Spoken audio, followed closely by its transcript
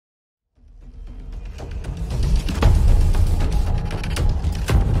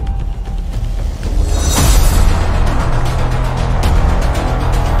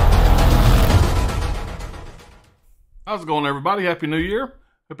How's it going, everybody? Happy New Year.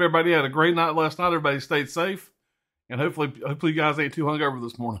 Hope everybody had a great night last night. Everybody stayed safe. And hopefully you guys ain't too hungover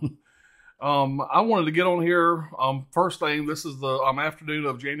this morning. I wanted to get on here. First thing, this is the afternoon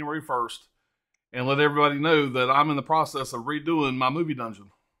of January 1st. And let everybody know that I'm in the process of redoing my movie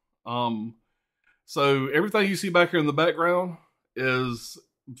dungeon. So everything you see back here in the background is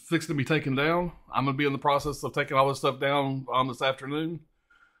fixing to be taken down. I'm going to be in the process of taking all this stuff down this afternoon.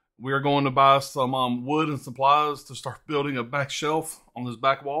 We are going to buy some wood and supplies to start building a back shelf on this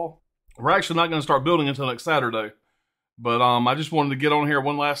back wall. We're actually not going to start building until next Saturday. But I just wanted to get on here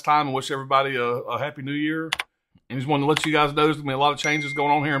one last time and wish everybody a Happy New Year. And just wanted to let you guys know there's going to be a lot of changes going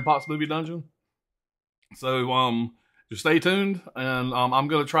on here in Pot's Movie Dungeon. So just stay tuned. And I'm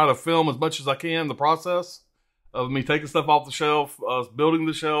going to try to film as much as I can the process of me taking stuff off the shelf, building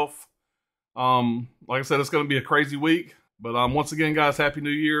the shelf. Like I said, it's going to be a crazy week. But once again, guys, Happy New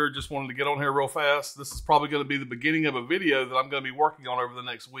Year. Just wanted to get on here real fast. This is probably going to be the beginning of a video that I'm going to be working on over the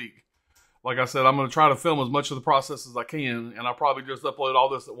next week. Like I said, I'm going to try to film as much of the process as I can, and I'll probably just upload all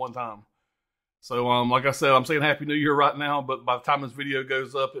this at one time. So, like I said, I'm saying Happy New Year right now, but by the time this video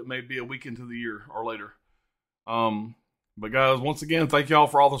goes up, it may be a week into the year or later. But guys, once again, thank y'all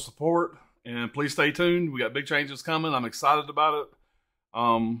for all the support, and please stay tuned. We got big changes coming. I'm excited about it.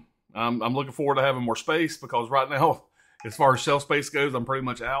 I'm looking forward to having more space because right now, as far as shelf space goes, I'm pretty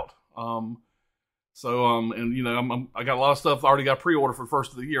much out. And you know, I got a lot of stuff I already got pre-ordered for the first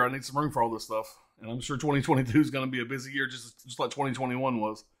of the year. I need some room for all this stuff. And I'm sure 2022 is going to be a busy year, just like 2021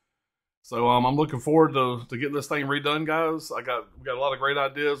 was. So, I'm looking forward to getting this thing redone, guys. We got a lot of great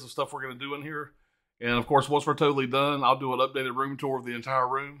ideas of stuff we're going to do in here. And of course, once we're totally done, I'll do an updated room tour of the entire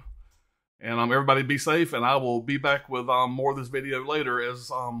room. And, everybody be safe, and I will be back with, more of this video later as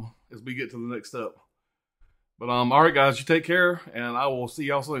we get to the next step. But, all right, guys, you take care, and I will see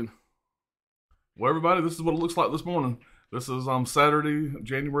y'all soon. Well, everybody, this is what it looks like this morning. This is Saturday,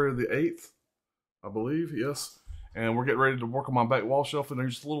 January the 8th, I believe, yes. And we're getting ready to work on my back wall shelf in there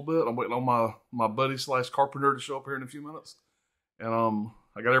just a little bit. I'm waiting on my buddy / carpenter to show up here in a few minutes. And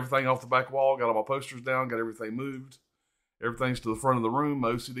I got everything off the back wall, got all my posters down, got everything moved. Everything's to the front of the room. My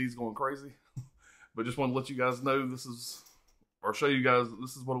OCD's going crazy. But just want to let you guys know show you guys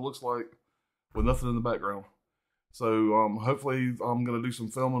this is what it looks like with nothing in the background. So hopefully I'm going to do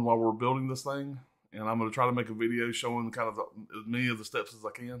some filming while we're building this thing. And I'm going to try to make a video showing kind of as many of the steps as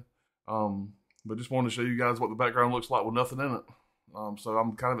I can. But just wanted to show you guys what the background looks like with nothing in it. So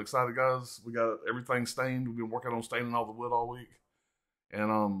I'm kind of excited, guys. We got everything stained. We've been working on staining all the wood all week.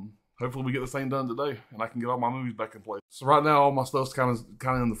 And hopefully we get this thing done today and I can get all my movies back in place. So right now all my stuff's kind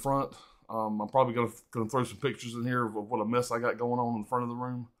of in the front. I'm probably going to throw some pictures in here of what a mess I got going on in the front of the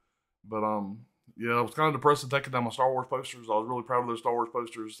room. But yeah, I was kind of depressed taking down my Star Wars posters. I was really proud of those Star Wars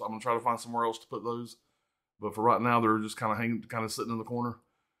posters. I'm going to try to find somewhere else to put those. But for right now, they're just kind of sitting in the corner.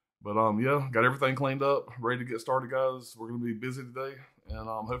 But yeah, got everything cleaned up, ready to get started, guys. We're going to be busy today. And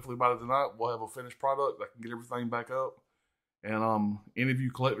hopefully by tonight, we'll have a finished product that can get everything back up. And any of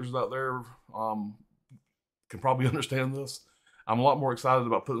you collectors out there can probably understand this. I'm a lot more excited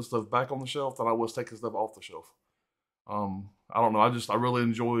about putting stuff back on the shelf than I was taking stuff off the shelf. I don't know. I really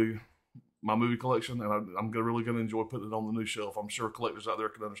enjoy my movie collection, and I'm really going to enjoy putting it on the new shelf. I'm sure collectors out there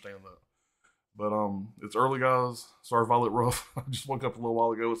can understand that. But it's early, guys. Sorry if I look rough. I just woke up a little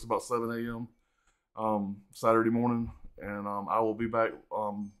while ago. It's about 7 a.m. Saturday morning, and I will be back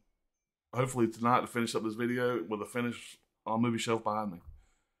hopefully tonight to finish up this video with a finished movie shelf behind me.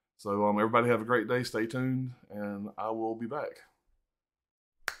 So everybody have a great day. Stay tuned, and I will be back.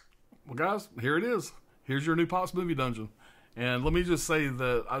 Well, guys, here it is. Here's your new Pot's Movie Dungeon. And let me just say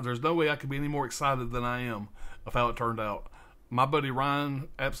that there's no way I could be any more excited than I am of how it turned out. My buddy Ryan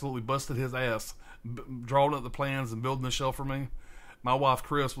absolutely busted his ass drawing up the plans and building the shelf for me. My wife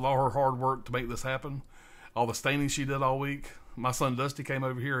Chris, with all her hard work to make this happen, all the staining she did all week. My son Dusty came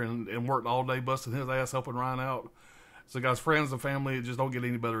over here and worked all day busting his ass helping Ryan out. So guys, friends and family, it just don't get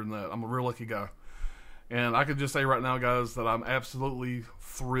any better than that. I'm a real lucky guy. And I can just say right now, guys, that I'm absolutely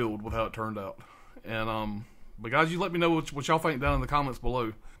thrilled with how it turned out. And but guys, you let me know what y'all think down in the comments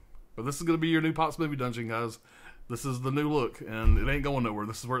below. But this is going to be your new Pot's Movie Dungeon, guys. This is the new look, and it ain't going nowhere.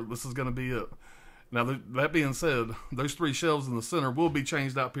 This is going to be it. Now, that being said, those 3 shelves in the center will be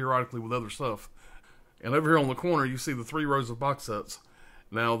changed out periodically with other stuff. And over here on the corner, you see the 3 rows of box sets.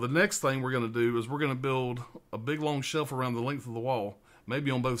 Now, the next thing we're going to do is we're going to build a big, long shelf around the length of the wall,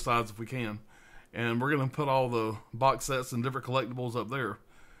 maybe on both sides if we can. And we're going to put all the box sets and different collectibles up there.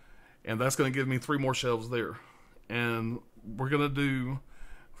 And that's going to give me 3 more shelves there. And we're going to do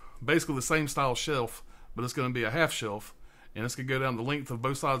basically the same style shelf, but it's going to be a half shelf. And it's going to go down the length of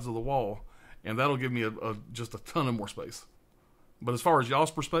both sides of the wall. and that'll give me just a ton of more space. But as far as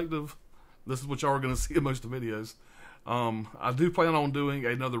y'all's perspective, this is what y'all are going to see in most of the videos. I do plan on doing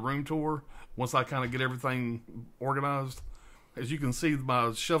another room tour once I kind of get everything organized. As you can see,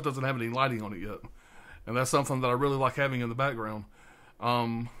 my shelf doesn't have any lighting on it yet, and that's something that I really like having in the background.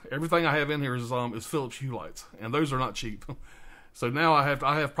 Everything I have in here is Philips Hue lights, and those are not cheap. So now I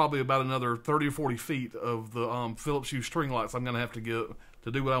have probably about another 30 or 40 feet of the Philips Hue string lights I'm going to have to get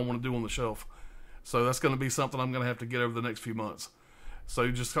to do what I want to do on the shelf. So that's going to be something I'm going to have to get over the next few months. So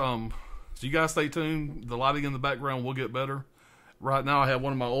just so you guys stay tuned. The lighting in the background will get better. Right now I have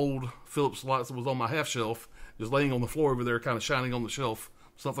one of my old Philips lights that was on my half shelf, just laying on the floor over there, kind of shining on the shelf.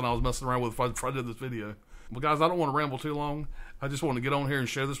 Something I was messing around with before I did this video. But guys, I don't want to ramble too long. I just want to get on here and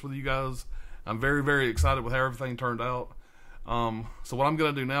share this with you guys. I'm very, very excited with how everything turned out. So what I'm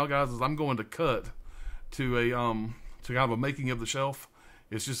going to do now, guys, is I'm going to cut to a to kind of a making of the shelf.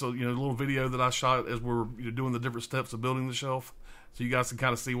 It's just a little video that I shot as we're doing the different steps of building the shelf, so you guys can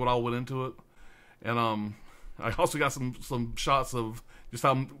kind of see what all went into it. And I also got some shots of just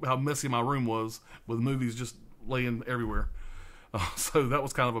how messy my room was, with movies just laying everywhere. So that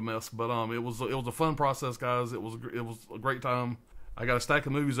was kind of a mess, but it was a fun process, guys. It was a great time. I got a stack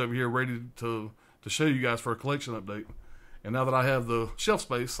of movies over here ready to show you guys for a collection update. And now that I have the shelf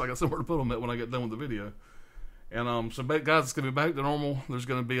space, I got somewhere to put them at when I get done with the video. And so guys, it's going to be back to normal. There's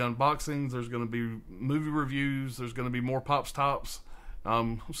going to be unboxings. There's going to be movie reviews. There's going to be more Pops Tops.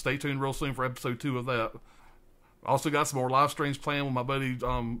 Stay tuned real soon for episode 2 of that. Also got some more live streams planned with my buddy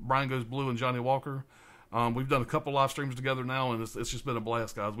Brian Goes Blue and Johnny Walker. We've done a couple live streams together now, and it's just been a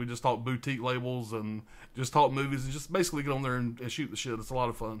blast, guys. We just talk boutique labels and just talk movies and just basically get on there and shoot the shit. It's a lot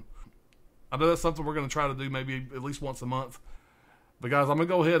of fun. I know that's something we're going to try to do maybe at least once a month. But guys, I'm going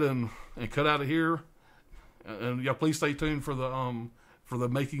to go ahead and cut out of here. And yeah, please stay tuned for the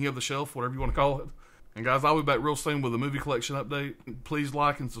making of the shelf, whatever you want to call it. And guys, I'll be back real soon with a movie collection update. Please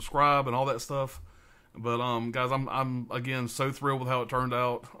like and subscribe and all that stuff. But guys, I'm again so thrilled with how it turned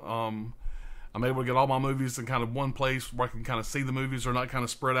out. I'm able to get all my movies in kind of one place where I can kind of see the movies. They're not kind of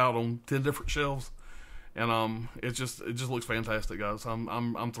spread out on 10 different shelves. And it just looks fantastic, guys.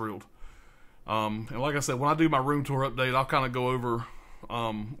 I'm thrilled. And like I said, when I do my room tour update, I'll kind of go over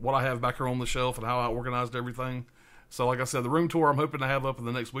what I have back here on the shelf and how I organized everything. So like I said, the room tour I'm hoping to have up in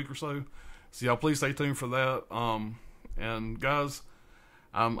the next week or so. So y'all please stay tuned for that. And guys,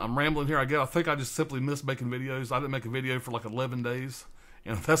 I'm rambling here. I think I just simply missed making videos. I didn't make a video for like 11 days.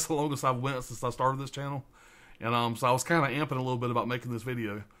 And that's the longest I've went since I started this channel. And so I was kind of amping a little bit about making this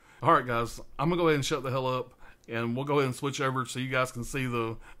video. Alright guys, I'm going to go ahead and shut the hell up. And we'll go ahead and switch over so you guys can see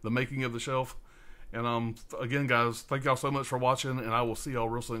the making of the shelf. And again guys, thank y'all so much for watching, and I will see y'all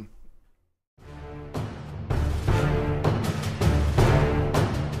real soon.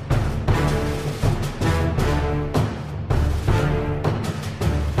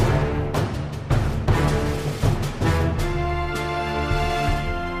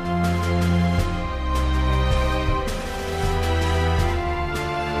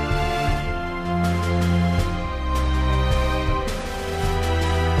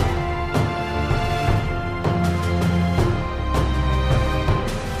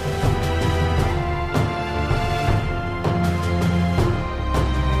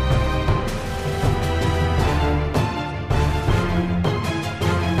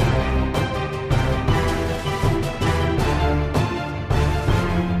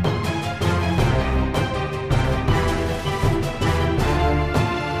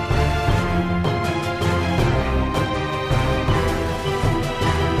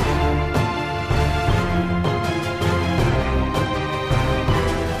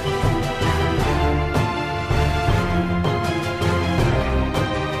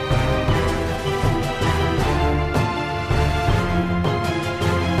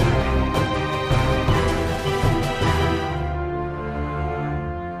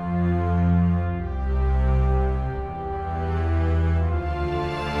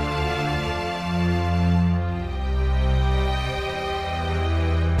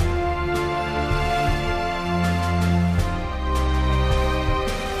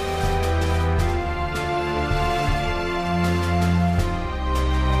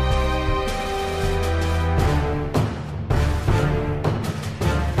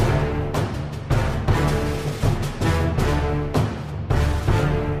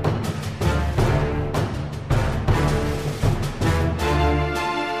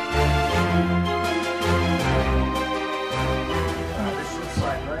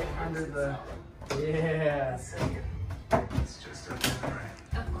 Yeah. It's just a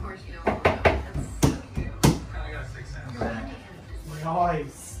Of course you don't. That's so cute. I got 6 cents.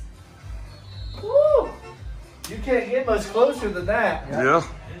 Nice. You can't get much closer than that. Yeah.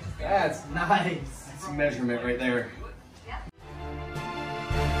 That's nice. That's a measurement right there.